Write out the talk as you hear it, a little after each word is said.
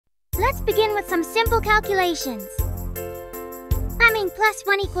Let's begin with some simple calculations. Plus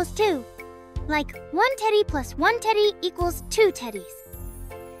 1 equals 2. Like 1 teddy plus 1 teddy equals 2 teddies.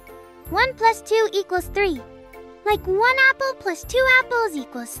 1 plus 2 equals 3. Like 1 apple plus 2 apples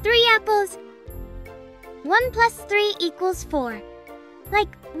equals 3 apples. 1 plus 3 equals 4.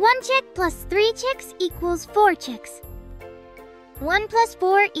 Like 1 chick plus 3 chicks equals 4 chicks. 1 plus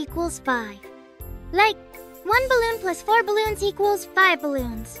 4 equals 5. Like 1 balloon plus 4 balloons equals 5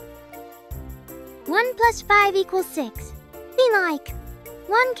 balloons. 1 plus 5 equals 6. Be like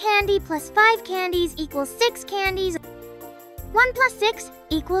 1 candy plus 5 candies equals 6 candies. 1 plus 6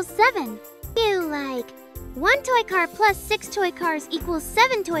 equals 7. You like 1 toy car plus 6 toy cars equals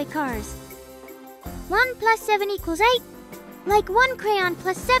 7 toy cars. 1 plus 7 equals 8. Like 1 crayon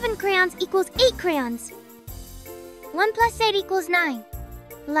plus 7 crayons equals 8 crayons. 1 plus 8 equals 9.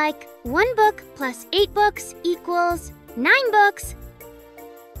 Like 1 book plus 8 books equals 9 books.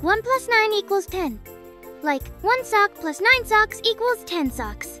 1 plus 9 equals 10. Like 1 sock plus 9 socks equals 10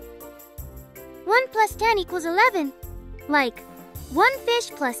 socks. 1 plus 10 equals 11. Like 1 fish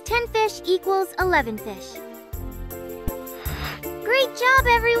plus 10 fish equals 11 fish. Great job,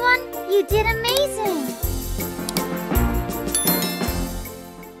 everyone! You did amazing!